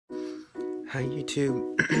Hi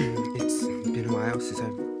YouTube, it's been a while since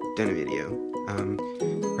I've done a video.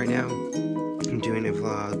 Right now I'm doing a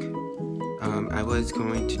vlog. I was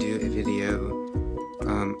going to do a video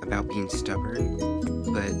about being stubborn,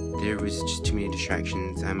 but there was just too many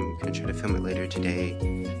distractions. I'm gonna try to film it later today,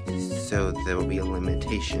 so there will be a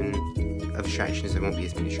limitation of distractions. There won't be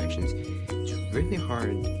as many distractions. It's really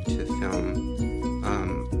hard to film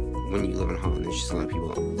when you live in Holland. There's just a lot of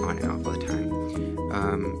people on and off all the time.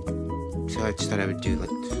 So I just thought I would do like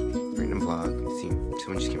a random vlog. See,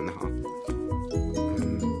 someone just came in the hall.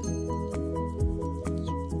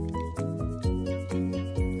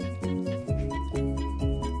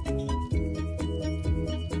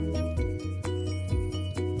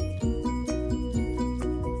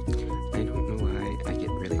 I don't know why I get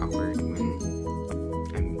really awkward when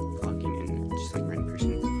I'm vlogging and just like a random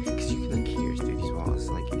person, because you can like hear through these walls,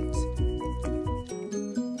 like it's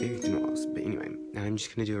very thin walls. But anyway, I'm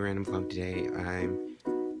just gonna do a random vlog today. I'm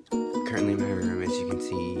currently in my room. As you can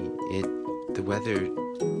see, the weather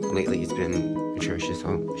lately has been atrocious.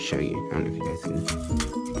 I'll show you. I don't know if you guys can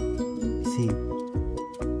see,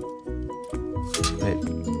 but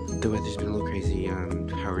the weather's been a little crazy.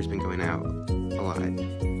 Power's been going out a lot.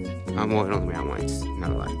 Well, it only went out once,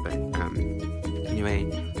 not a lot, but anyway,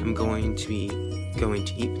 I'm going to be going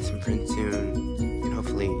to eat with some friends soon, and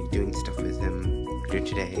hopefully doing stuff with them later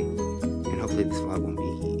today. And hopefully this vlog won't be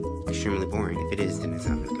extremely boring. If it is, then it's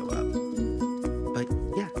not gonna go up. But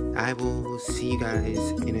yeah, I will see you guys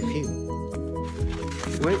in a few.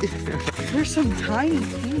 What? They're some tiny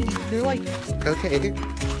things. They're like... Okay.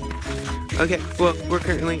 Okay, well, we're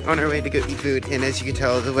currently on our way to go eat food, and as you can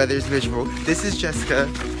tell, the weather's miserable. This is Jessica,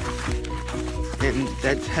 and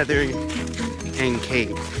that's Heather and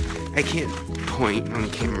Kate. I can't point on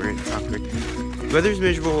camera, it's awkward. The weather's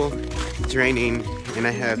miserable, it's raining, and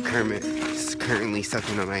I have Kermit currently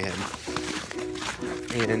sucking on my head.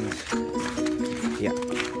 And yeah,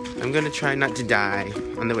 I'm gonna try not to die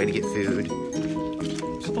on the way to get food.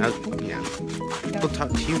 Yeah, we'll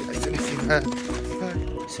talk to you guys in a few.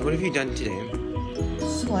 So what have you done today?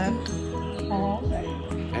 Slept all day.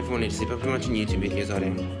 I've wanted to sleep. I've been watching YouTube videos all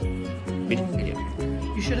day.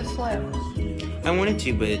 You should have slept. I wanted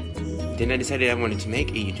to, but then I decided I wanted to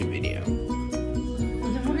make a YouTube video.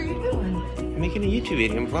 Well, then what are you doing? I'm making a YouTube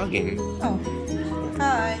video. I'm vlogging. Oh.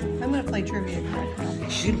 Hi. I'm gonna play trivia card now.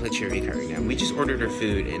 She's gonna play trivia card right now. We just ordered our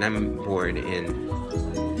food, and I'm bored and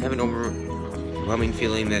have an overwhelming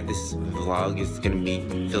feeling that this vlog is gonna be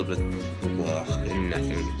filled with blah and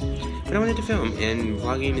nothing. But I wanted to film, and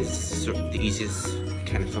vlogging is sort of the easiest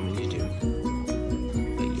kind of filming to do.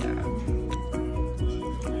 But yeah,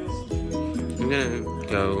 I'm gonna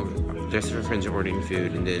go. The rest of our friends are ordering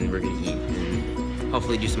food, and then we're gonna eat and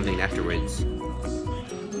hopefully do something afterwards.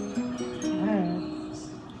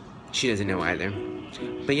 She doesn't know either.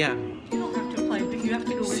 But yeah. You don't have to play, but you have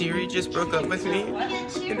to go. Siri just broke up with me, and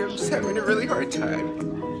I'm just having a really hard time.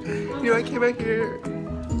 You know, I came out here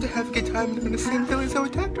to have a good time, and I'm the same feeling so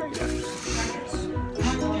attacked right now.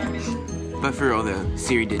 But for real though,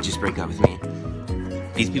 Siri did just break up with me.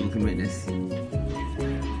 These people can witness.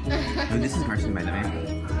 Oh, this is Carson, by the way.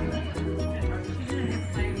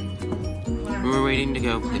 We were waiting to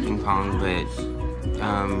go play ping pong, but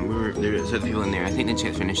there's other people in there. I think the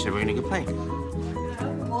chat's finished, so we're gonna go play.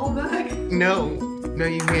 All back. No,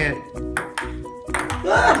 you can't.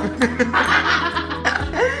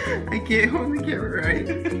 I can't hold the camera right.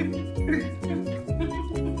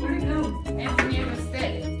 Where'd it go? Anthony was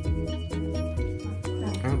sick.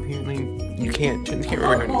 Apparently, you can't turn the camera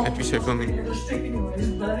around after you start filming. It was sick anyways,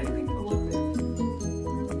 but I think it'll look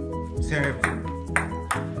good. Sarah,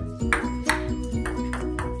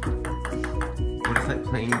 what is that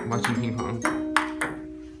playing, watching ping pong?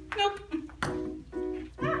 Nope.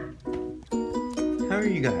 How are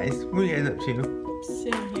you guys? What are you guys up to?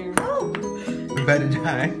 Sitting here. Oh! We're about to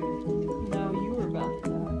die. No, you were about to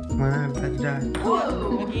die. When I'm about to die.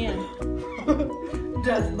 Whoa! Again.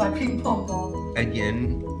 Death by ping pong ball.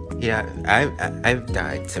 Again? Yeah, I've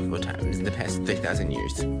died several times in the past 3,000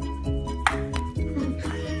 years.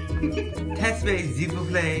 Test base, s'il vous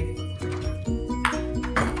plaît.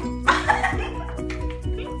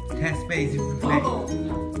 Test base, s'il vous plaît. Oh.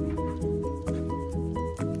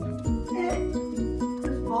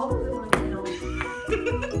 This ball doesn't want to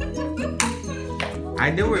I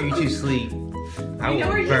know where you two sleep. I know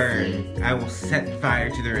where will you burn. I will set fire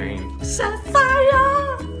to the rain. Set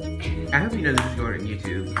fire! I hope you know this is going on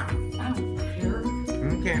YouTube. I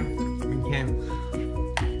don't care. Okay.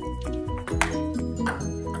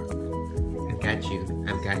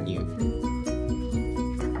 I've got you.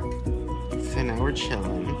 So now we're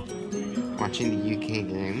chilling, watching the UK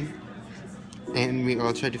game. And we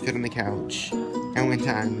all tried to fit on the couch at one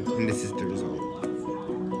time, and this is the result.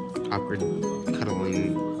 Awkward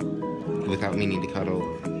cuddling without meaning to cuddle.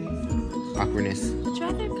 Awkwardness. It's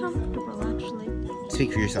rather comfortable, actually.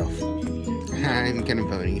 Speak for yourself. I'm kind of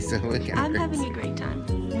bony, so it kind of I'm hurts. having a great time.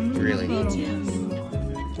 Really?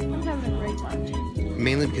 I'm having a great time.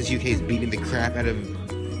 Mainly because UK is beating the crap out of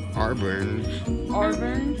Auburn.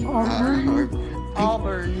 Auburn?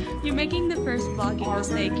 Auburn. You're making the first vlogging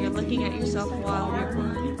mistake. You're looking at yourself while you're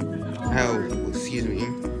vlogging. Oh, excuse me.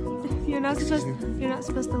 You're not supposed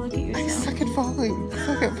to look at I yourself. suck at vlogging.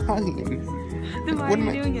 Then why What are am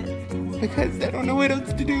you I- doing it? Because I don't know what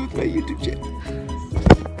else to do with my YouTube channel.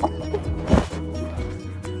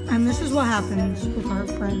 And this is what happens with our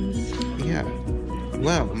friends. Yeah.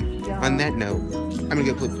 Well, on that note, I'm gonna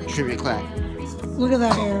go play trivia clap. Look at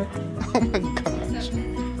that hair. Oh my gosh.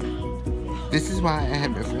 This is why I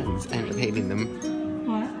have no friends. I end up hating them.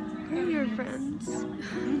 What? Who are your friends?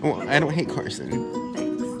 Well, I don't hate Carson.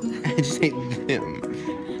 Thanks. I just hate them.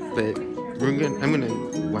 But I'm gonna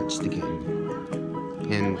watch the game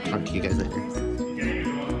and talk to you guys later.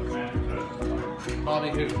 Bobby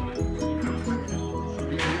who?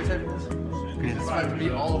 Are you taping this? This is about to be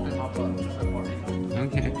all of them off of so far.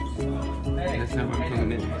 Okay. That's not what I'm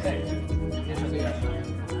pulling in.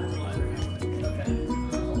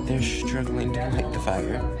 They're struggling to light the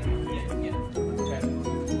fire.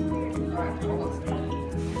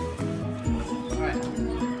 Alright.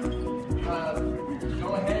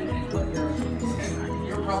 Go ahead and put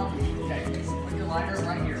your problem. Okay. Put your lighter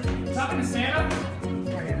right here. Talking to Santa?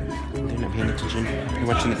 Right here. They're not paying attention. They're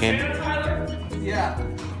watching the game. Yeah.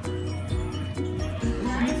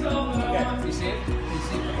 Okay, you see it? You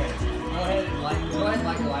see it? Okay. Go ahead and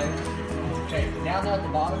light the lighter. Okay, down there at the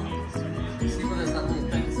bottom, you see where there's that little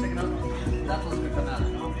thing sticking up? That's what's gonna come out.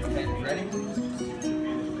 Okay, you ready?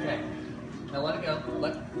 Okay. Now let it go.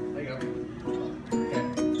 Let it go. Okay.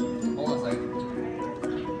 Hold on a second.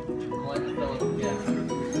 Let it fill it. Yeah.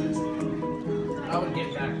 I would get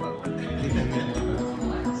back, but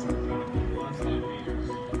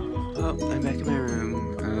Oh, I'm back in my room.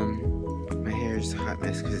 My hair's a hot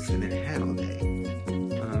mess because it's been in a hat all day.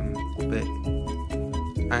 But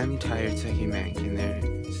I'm tired, so I came back and they're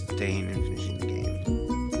staying and finishing the game.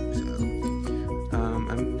 So,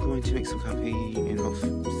 I'm going to make some coffee and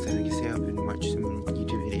hopefully I can stay up and watch some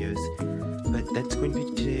YouTube videos. But that's going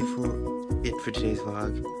to be it for today's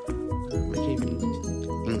vlog. I can't even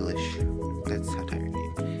English. That's how tired I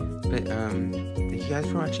am. But thank you guys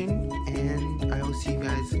for watching, and I will see you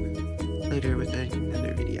guys later with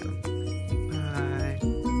another video.